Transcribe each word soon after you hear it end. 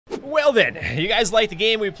Well then, you guys like the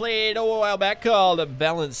game we played a while back called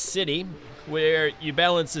Balance City, where you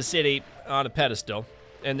balance a city on a pedestal,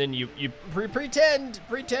 and then you pretend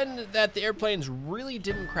that the airplanes really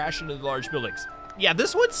didn't crash into the large buildings. Yeah,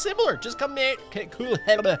 this one's similar, just coming out.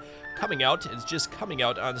 It's just coming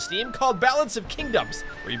out on Steam, called Balance of Kingdoms,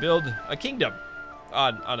 where you build a kingdom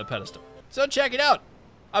on a pedestal. So check it out.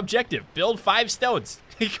 Objective: build 5 stones.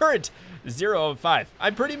 Current 0 of 5.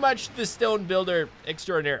 I'm pretty much the stone builder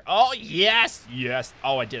extraordinaire. Oh yes, yes.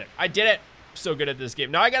 Oh, I did it. I did it. So good at this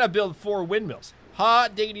game. Now I gotta build 4 windmills.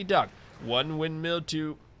 Hot diggity dog. 1 windmill,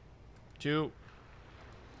 2.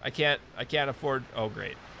 I can't afford. Oh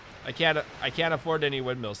great. I can't afford any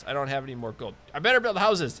windmills. I don't have any more gold. I better build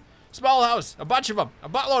houses. Small house, a bunch of them, a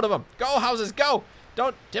buttload of them. Go houses, go.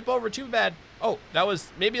 Don't tip over too bad. Oh, that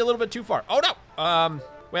was maybe a little bit too far. Oh no.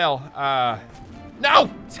 No. No.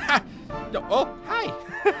 Oh, hi.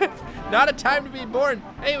 Not a time to be born.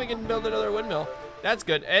 Hey, we can build another windmill. That's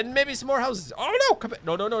good. And maybe some more houses. Oh no, come on.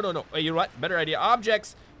 No. Hey, you know what? Better idea.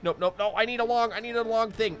 Objects. Nope. No, I need a long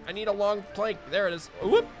thing. I need a long plank. There it is.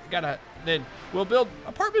 Whoop. Then we'll build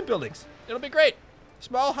apartment buildings. It'll be great.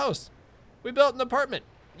 Small house. We built an apartment.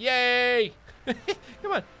 Yay.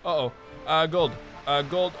 Come on. Uh-oh. Gold.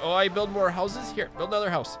 Gold. Oh, I build more houses. Here, build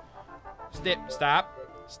another house. Stop.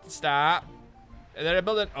 And then I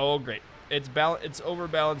build it. Oh, great. It's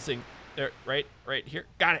overbalancing. There, right here.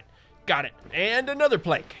 Got it. And another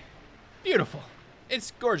plank. Beautiful.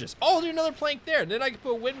 It's gorgeous. Oh, there's another plank there. Then I can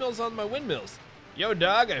put windmills on my windmills. Yo,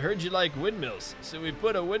 dog, I heard you like windmills. So we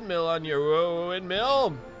put a windmill on your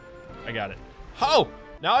windmill. I got it. Oh,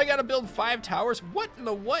 now I gotta build 5 towers. What in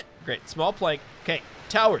the what? Great, small plank. Okay,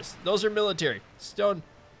 towers. Those are military. Stone.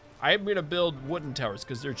 I'm gonna build wooden towers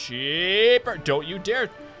because they're cheaper. Don't you dare,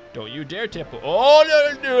 Temple.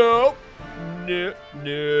 Oh, no.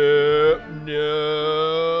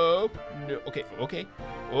 Okay.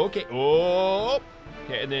 Oh.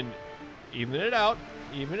 Okay, and then even it out.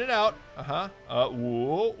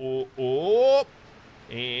 Whoa.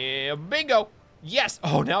 And bingo. Yes.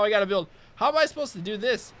 Oh, now I gotta build. How am I supposed to do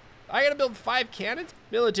this? I gotta build 5 cannons?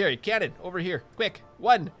 Military cannon over here. Quick.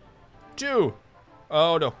 1, 2.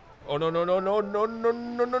 Oh no. Oh no.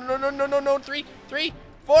 3,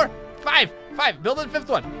 4, 5. Build the 5th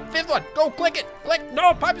one. 5th one. Go, click it. Click.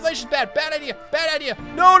 No, population's bad. Bad idea.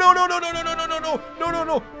 No.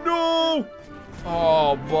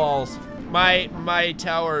 Oh, balls. My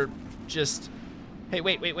tower just. Hey,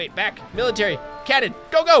 wait. Back. Military. Cannon.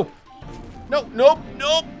 Go. Nope.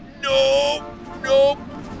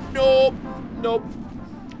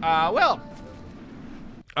 Well.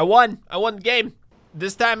 I won the game.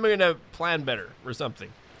 This time I'm gonna plan better or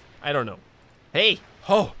something. I don't know. Hey.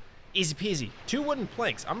 Oh. Easy peasy. 2 wooden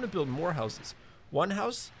planks. I'm gonna build more houses. 1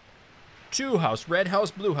 house. 2 house. Red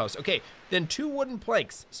house, blue house. Okay. Then 2 wooden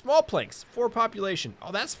planks. Small planks. 4 population.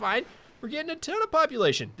 Oh, that's fine. We're getting a ton of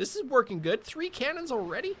population. This is working good. 3 cannons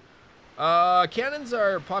already? Cannons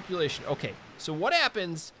are population. Okay. So what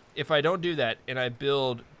happens if I don't do that and I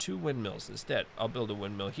build 2 windmills instead? I'll build a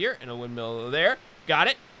windmill here and a windmill there. Got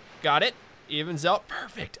it. Evens out.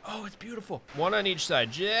 Perfect. Oh, it's beautiful. 1 on each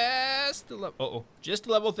side. Just to level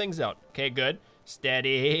things out. Okay, good.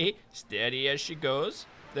 Steady as she goes.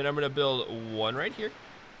 Then I'm gonna build 1 right here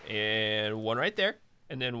and 1 right there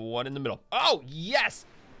and then 1 in the middle. Oh, yes.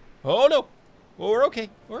 Oh no. Well, we're okay,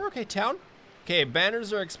 town. Okay,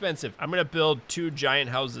 banners are expensive. I'm gonna build 2 giant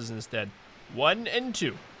houses instead. 1 and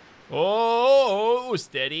 2. Oh,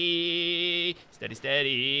 steady.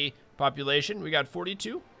 Population, we got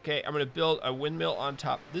 42. Okay, I'm gonna build a windmill on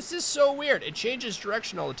top. This is so weird. It changes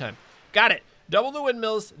direction all the time. Got it. Double the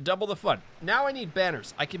windmills, double the fun. Now I need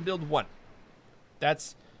banners. I can build 1.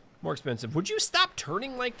 That's more expensive. Would you stop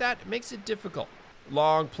turning like that? It makes it difficult.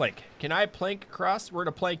 Long plank. Can I plank across? We're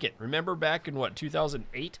gonna plank it. Remember back in what,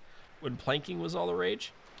 2008? When planking was all the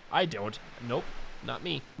rage? I don't. Nope, not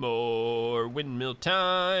me. More windmill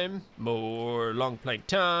time. More long plank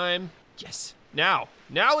time. Yes. Now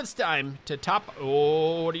it's time to top.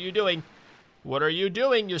 Oh, what are you doing?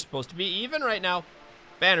 You're supposed to be even right now.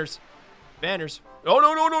 Banners. Oh,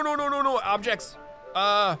 no. Objects.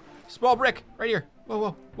 Small brick right here.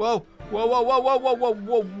 Whoa.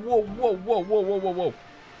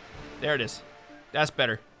 There it is. That's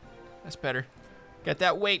better. Got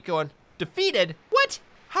that weight going. Defeated? What?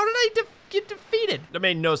 How did I get defeated? That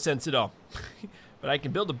made no sense at all. But I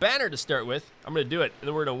can build a banner to start with. I'm gonna do it, and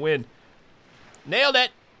then we're gonna win. Nailed it.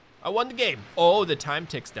 I won the game. Oh, the time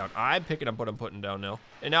ticks down. I'm picking up what I'm putting down now.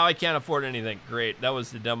 And now I can't afford anything. Great. That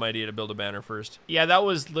was the dumb idea to build a banner first. Yeah, that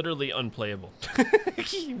was literally unplayable.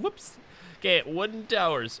 Whoops. Okay, wooden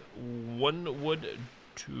towers. 1 wood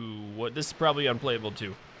 2 wood. This is probably unplayable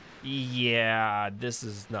too. Yeah, this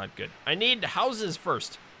is not good. I need houses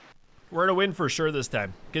first. We're gonna win for sure this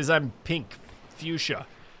time because I'm pink fuchsia,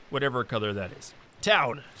 whatever color that is.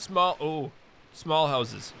 Town, small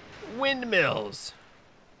houses. Windmills,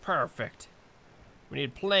 perfect. We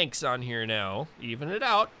need planks on here now, even it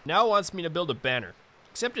out. Now it wants me to build a banner,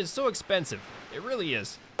 except it's so expensive. It really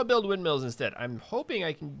is. I'll build windmills instead. I'm hoping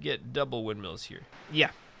I can get double windmills here.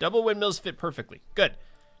 Yeah, double windmills fit perfectly. Good.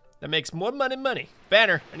 That makes more money.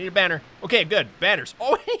 Banner, I need a banner. Okay, good, banners.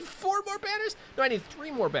 Oh, I need 4 more banners? No, I need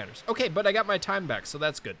 3 more banners. Okay, but I got my time back, so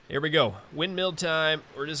that's good. Here we go, windmill time.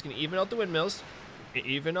 We're just gonna even out the windmills.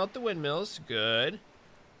 Even out the windmills, good.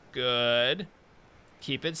 Good.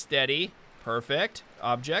 Keep it steady, perfect.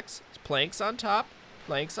 Objects, planks on top.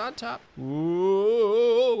 Planks on top.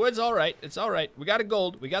 Ooh, it's all right, it's all right. We got a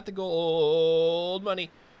gold, we got the gold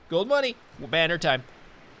money. Gold money, banner time.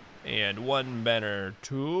 And 1 banner,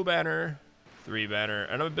 2 banner, 3 banner,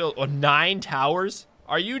 and I'm gonna build 9 towers.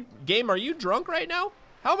 Are you drunk right now?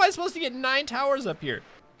 How am I supposed to get 9 towers up here?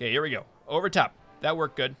 Okay, here we go. Over top. That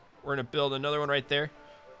worked good. We're gonna build another one right there.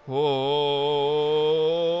 Oh,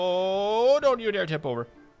 don't you dare tip over.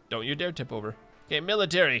 Don't you dare tip over. Okay,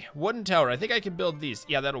 military, wooden tower. I think I can build these.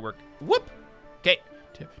 Yeah, that'll work. Whoop. Okay.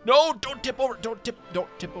 No, don't tip over. Don't tip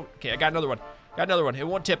over. Okay, I got another one. Got another one. It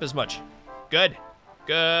won't tip as much. Good.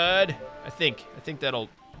 Good. I think that'll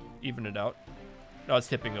even it out. No, it's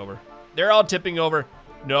tipping over. They're all tipping over.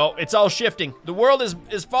 No, it's all shifting. The world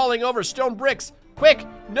is falling over. Stone bricks. Quick.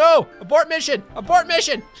 No. Abort mission. Abort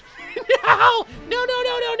mission. No. No, no,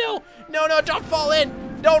 no, no, no. No, no, don't fall in.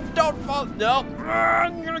 Don't fall. No. I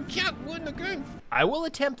can't win the game. I will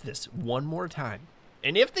attempt this one more time.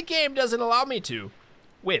 And if the game doesn't allow me to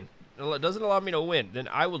win, it doesn't allow me to win, then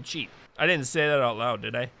I will cheat. I didn't say that out loud,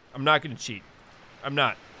 did I? I'm not going to cheat. I'm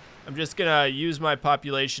not. I'm just gonna use my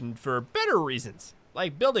population for better reasons,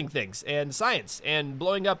 like building things and science and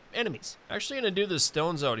blowing up enemies. Actually gonna do the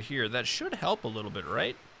stones out here. That should help a little bit,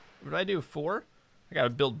 right? What did I do, 4? I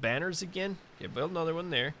gotta build banners again. Okay, build another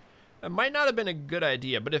one there. That might not have been a good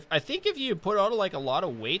idea, but I think if you put out like a lot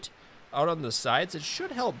of weight out on the sides, it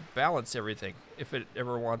should help balance everything if it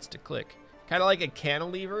ever wants to click. Kind of like a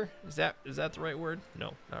cantilever. Is that the right word?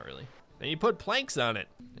 No, not really. And you put planks on it.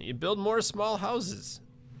 And you build more small houses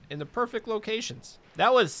in the perfect locations.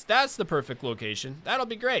 That's the perfect location. That'll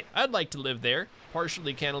be great. I'd like to live there.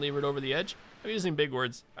 Partially cantilevered over the edge. I'm using big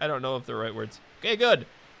words. I don't know if they're right words. Okay, good.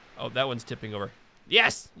 Oh, that one's tipping over.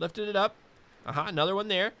 Yes, lifted it up. Another one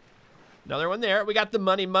there. Another one there. We got the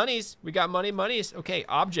monies. We got monies. Okay,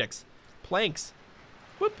 objects, planks.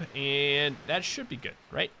 Whoop, and that should be good,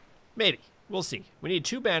 right? Maybe. We'll see. We need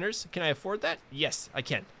 2 banners. Can I afford that? Yes, I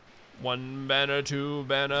can. 1 banner, 2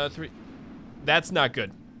 banner, 3. That's not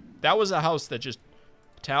good. That was a house that just...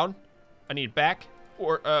 Town. I need back.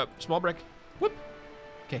 Or, small brick. Whoop.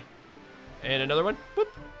 Okay. And another one. Whoop.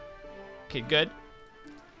 Okay, good.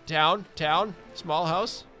 Town. Small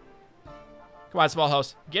house. Come on, small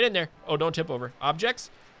house. Get in there. Oh, don't tip over. Objects.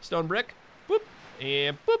 Stone brick. Whoop.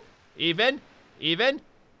 And whoop. Even.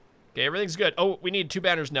 Okay, everything's good. Oh, we need 2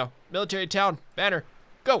 banners now. Military town. Banner.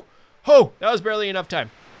 Go. Oh, that was barely enough time.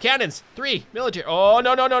 Cannons, 3, military. Oh,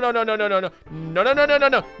 no.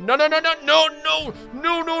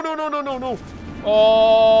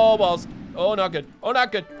 Oh, balls. Oh, not good.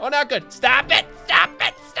 Stop it.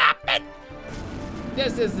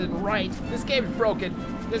 This isn't right. This game is broken.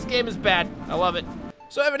 This game is bad. I love it.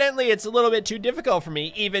 So evidently it's a little bit too difficult for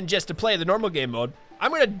me even just to play the normal game mode. I'm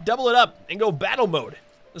gonna double it up and go battle mode.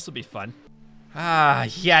 This will be fun. Ah,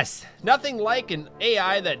 yes. Nothing like an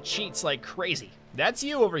AI that cheats like crazy. That's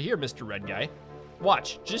you over here, Mr. Red Guy.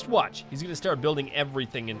 Watch, just watch. He's gonna start building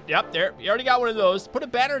everything and yep, there, you already got one of those. Put a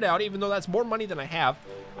banner down, even though that's more money than I have.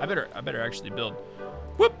 I better actually build.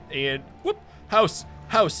 Whoop, and whoop, house,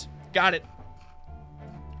 got it.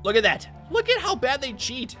 Look at that. Look at how bad they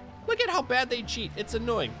cheat. It's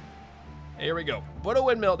annoying. Here we go. Put a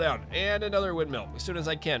windmill down and another windmill as soon as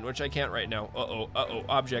I can, which I can't right now. Uh-oh,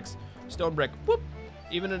 objects, stone brick, whoop,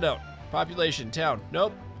 even it out. Population, town,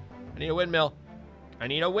 nope. I need a windmill.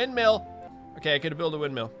 Okay, I could build a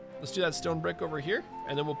windmill. Let's do that stone brick over here,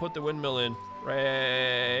 and then we'll put the windmill in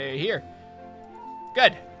right here.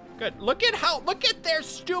 Good. Look at their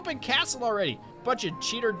stupid castle already. Bunch of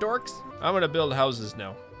cheater dorks. I'm gonna build houses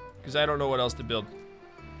now, because I don't know what else to build.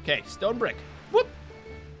 Okay, stone brick. Whoop.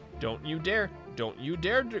 Don't you dare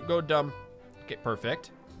go dumb. Okay, perfect.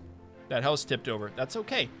 That house tipped over. That's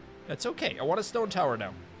okay. I want a stone tower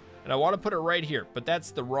now. And I want to put it right here, but that's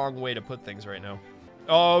the wrong way to put things right now.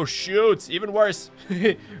 Oh, shoots, even worse.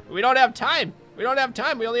 We don't have time. We don't have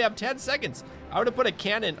time. We only have 10 seconds. I would have put a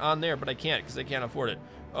cannon on there, but I can't because I can't afford it.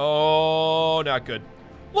 Oh, not good.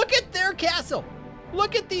 Look at their castle.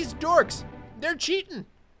 Look at these dorks. They're cheating.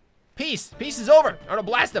 Peace. Peace is over. I'm gonna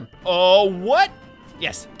blast them. Oh, what?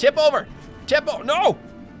 Yes, tip over. Tip over. No.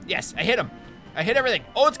 Yes, I hit them. I hit everything.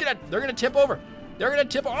 Oh, they're gonna tip over. They're gonna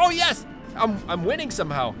tip. Oh, yes. I'm winning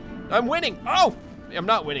somehow. I'm winning. Oh, I'm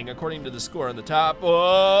not winning according to the score on the top.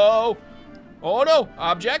 Oh. Oh, no.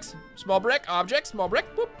 Objects. Small brick. Objects. Small brick.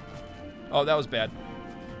 Whoop. Oh, that was bad.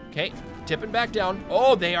 Okay, tipping back down.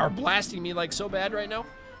 Oh, they are blasting me like so bad right now.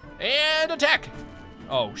 And attack.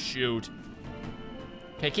 Oh, shoot.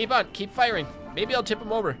 Okay, keep on. Keep firing. Maybe I'll tip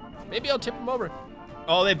them over. Maybe I'll tip them over.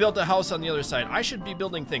 Oh, they built a house on the other side. I should be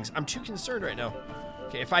building things. I'm too concerned right now.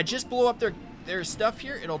 Okay, if I just blow up their stuff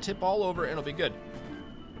here, it'll tip all over and it'll be good.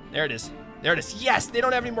 There it is. There it is. Yes, they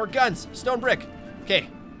don't have any more guns. Stone brick. Okay,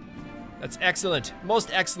 that's excellent.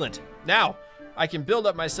 Most excellent. Now, I can build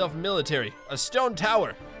up myself military. A stone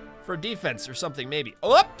tower for defense or something, maybe.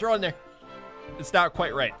 Oh, throw in there. It's not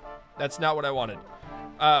quite right. That's not what I wanted.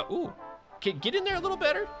 Ooh. Okay, get in there a little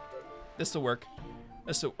better. This will work.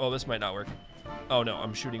 Oh, this might not work. Oh, no,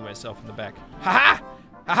 I'm shooting myself in the back. Ha-ha!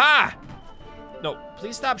 Ha-ha! No,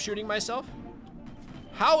 please stop shooting myself.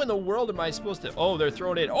 How in the world am I supposed to? Oh, they're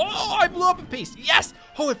throwing it. Oh, I blew up a piece. Yes!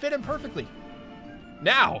 Oh, it fit in perfectly.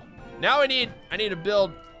 Now I need to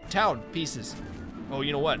build town pieces. Oh,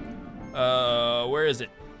 you know what? Where is it?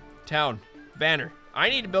 Town. Banner. I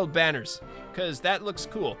need to build banners because that looks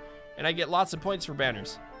cool. And I get lots of points for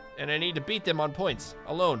banners. And I need to beat them on points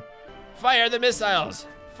alone. Fire the missiles.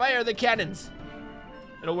 Fire the cannons.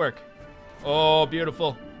 It'll work. Oh,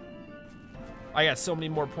 beautiful. I got so many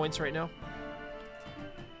more points right now.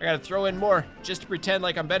 I gotta throw in more just to pretend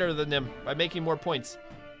like I'm better than them by making more points.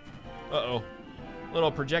 Uh-oh.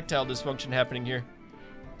 Little projectile dysfunction happening here.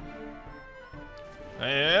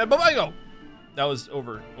 And babango! That was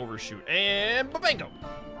overshoot. And babango!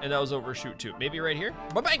 And that was overshoot too. Maybe right here?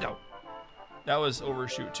 Babango! That was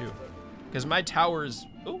overshoot too. Because my towers,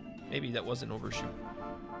 oh, maybe that wasn't overshoot.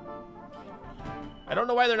 I don't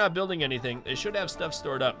know why they're not building anything. They should have stuff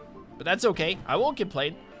stored up. But that's okay. I won't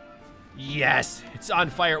complain. Yes, it's on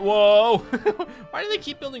fire. Whoa! Why do they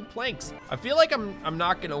keep building planks? I feel like I'm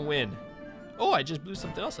not gonna win. Oh, I just blew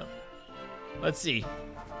something else up. Let's see.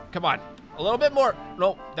 Come on, a little bit more.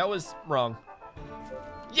 No, that was wrong.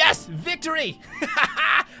 Yes, victory!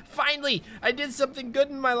 Finally, I did something good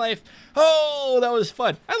in my life. Oh, that was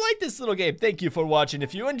fun. I like this little game. Thank you for watching.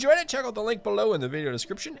 If you enjoyed it, check out the link below in the video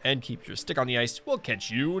description and keep your stick on the ice. We'll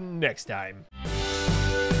catch you next time.